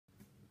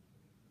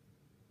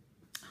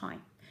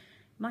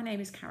My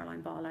name is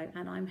Caroline Barlow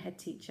and I'm head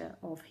teacher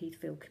of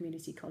Heathfield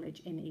Community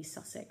College in East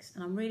Sussex,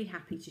 and I'm really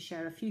happy to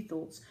share a few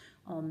thoughts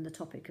on the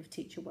topic of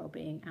teacher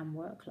wellbeing and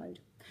workload.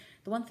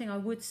 The one thing I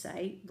would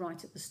say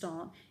right at the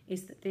start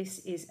is that this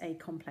is a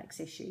complex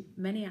issue.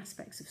 Many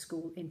aspects of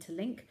school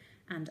interlink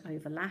and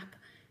overlap,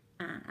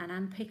 and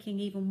unpicking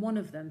even one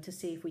of them to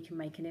see if we can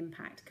make an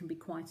impact can be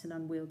quite an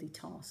unwieldy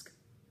task.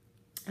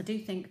 I do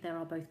think there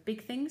are both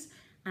big things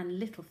and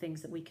little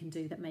things that we can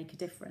do that make a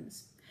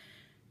difference.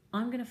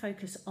 I'm going to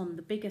focus on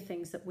the bigger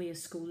things that we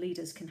as school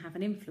leaders can have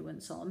an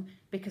influence on,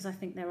 because I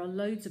think there are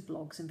loads of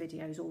blogs and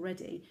videos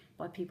already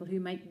by people who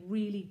make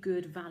really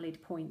good,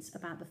 valid points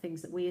about the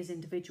things that we as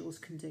individuals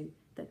can do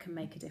that can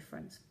make a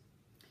difference.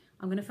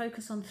 I'm going to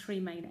focus on three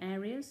main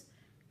areas: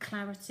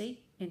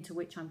 clarity, into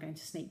which I'm going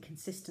to sneak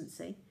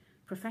consistency,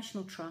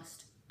 professional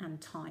trust, and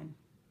time.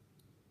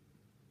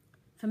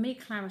 For me,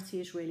 clarity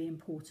is really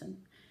important.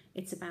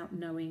 It's about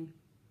knowing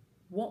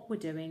what we're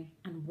doing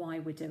and why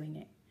we're doing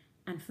it.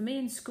 And for me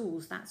in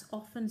schools, that's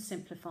often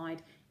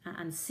simplified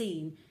and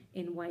seen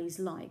in ways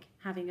like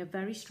having a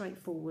very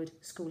straightforward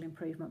school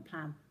improvement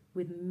plan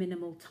with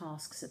minimal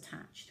tasks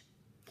attached.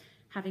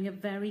 Having a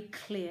very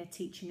clear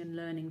teaching and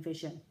learning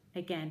vision,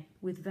 again,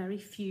 with very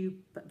few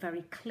but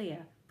very clear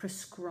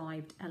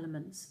prescribed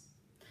elements.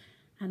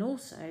 And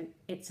also,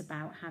 it's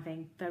about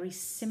having very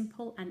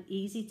simple and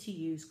easy to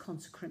use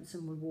consequence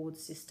and reward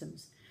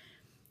systems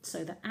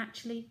so that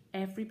actually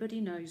everybody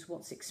knows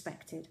what's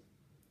expected.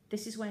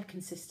 This is where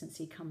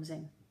consistency comes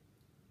in.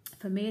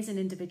 For me as an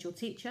individual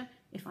teacher,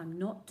 if I'm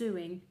not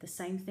doing the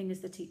same thing as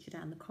the teacher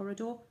down the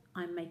corridor,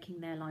 I'm making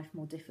their life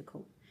more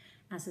difficult.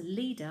 As a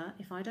leader,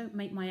 if I don't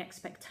make my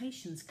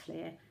expectations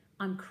clear,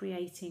 I'm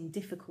creating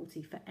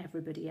difficulty for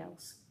everybody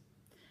else.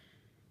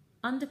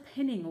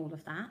 Underpinning all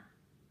of that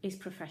is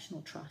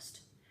professional trust,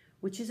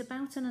 which is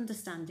about an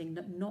understanding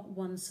that not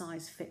one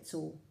size fits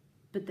all,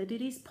 but that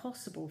it is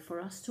possible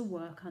for us to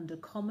work under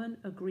common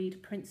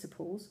agreed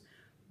principles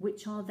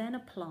which are then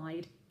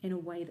applied in a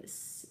way that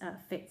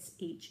fits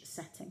each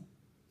setting.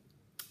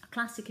 A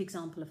classic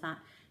example of that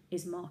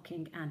is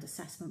marking and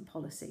assessment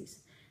policies.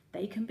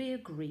 They can be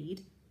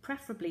agreed,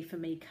 preferably for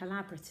me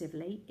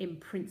collaboratively in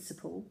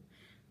principle,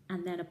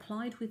 and then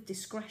applied with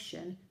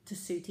discretion to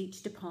suit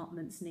each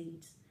department's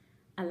needs,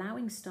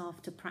 allowing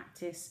staff to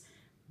practice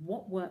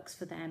what works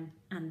for them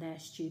and their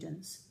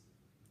students.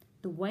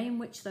 The way in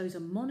which those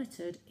are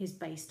monitored is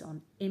based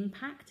on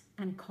impact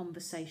and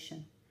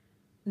conversation,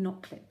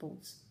 not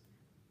clipboards.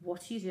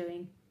 What are you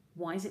doing?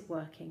 Why is it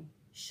working?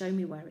 Show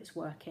me where it's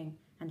working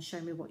and show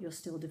me what you're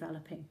still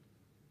developing.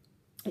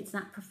 It's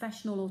that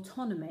professional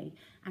autonomy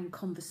and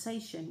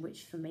conversation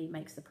which for me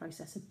makes the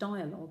process a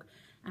dialogue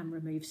and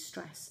removes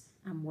stress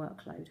and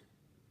workload.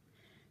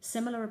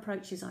 Similar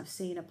approaches I've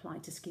seen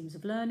applied to schemes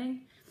of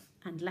learning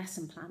and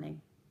lesson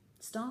planning.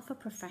 Staff are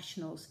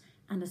professionals,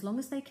 and as long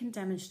as they can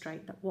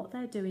demonstrate that what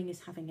they're doing is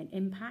having an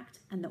impact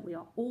and that we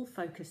are all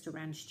focused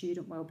around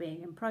student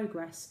wellbeing and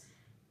progress,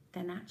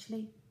 then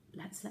actually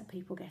let's let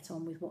people get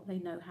on with what they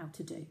know how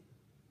to do.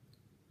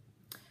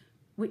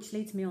 Which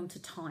leads me on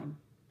to time.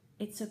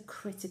 It's a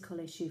critical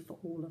issue for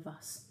all of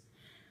us.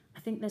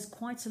 I think there's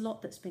quite a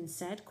lot that's been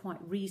said, quite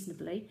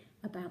reasonably,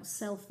 about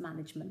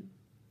self-management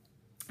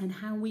and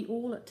how we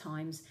all at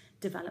times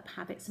develop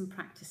habits and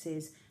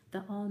practices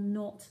that are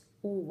not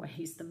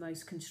always the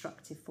most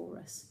constructive for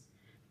us.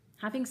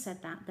 Having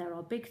said that, there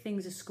are big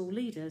things as school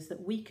leaders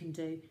that we can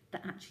do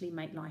that actually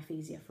make life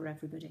easier for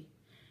everybody.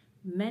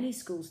 Many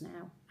schools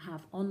now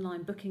have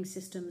online booking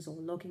systems or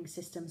logging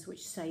systems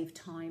which save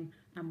time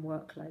and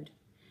workload.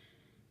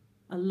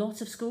 A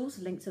lot of schools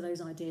linked to those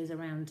ideas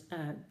around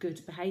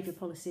good behaviour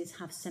policies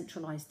have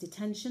centralised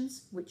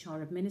detentions which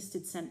are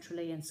administered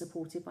centrally and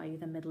supported by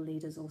either middle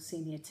leaders or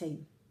senior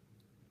team.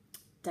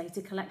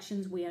 Data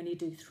collections, we only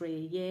do 3 a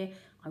year.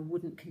 I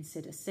wouldn't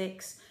consider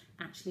 6.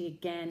 Actually,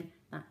 again,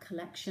 that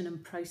collection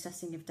and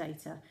processing of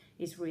data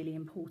is really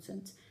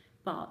important.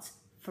 But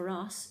for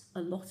us,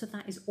 a lot of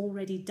that is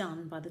already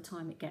done by the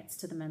time it gets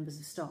to the members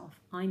of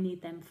staff. I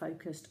need them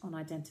focused on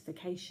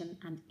identification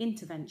and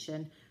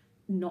intervention,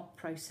 not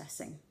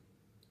processing.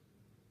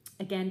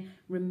 Again,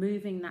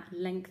 removing that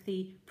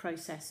lengthy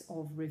process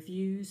of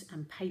reviews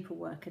and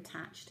paperwork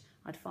attached.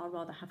 I'd far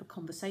rather have a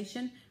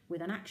conversation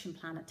with an action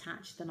plan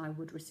attached than I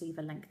would receive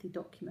a lengthy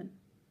document.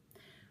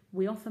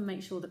 We often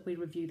make sure that we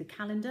review the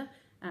calendar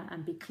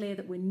and be clear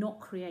that we're not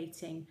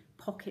creating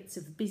pockets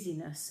of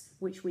busyness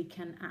which we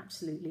can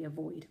absolutely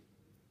avoid.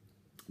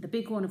 The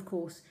big one, of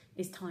course,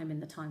 is time in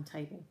the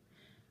timetable.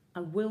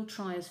 I will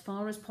try as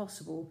far as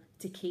possible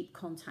to keep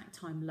contact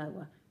time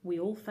lower. We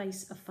all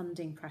face a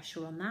funding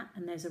pressure on that,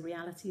 and there's a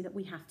reality that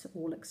we have to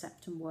all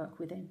accept and work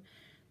within.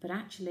 But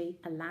actually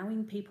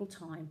allowing people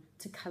time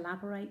to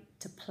collaborate,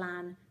 to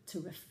plan, to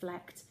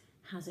reflect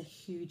has a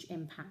huge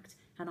impact,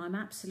 and I'm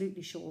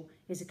absolutely sure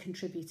is a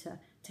contributor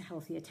to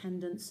healthy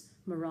attendance,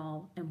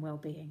 morale and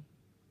well-being.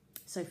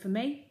 So for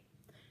me,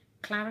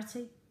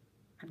 clarity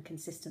and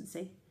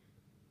consistency,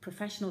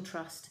 professional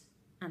trust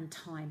and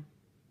time.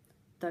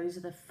 Those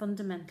are the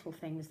fundamental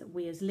things that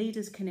we as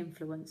leaders can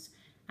influence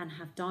and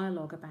have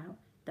dialogue about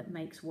that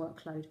makes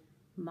workload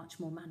much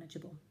more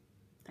manageable.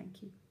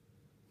 Thank you.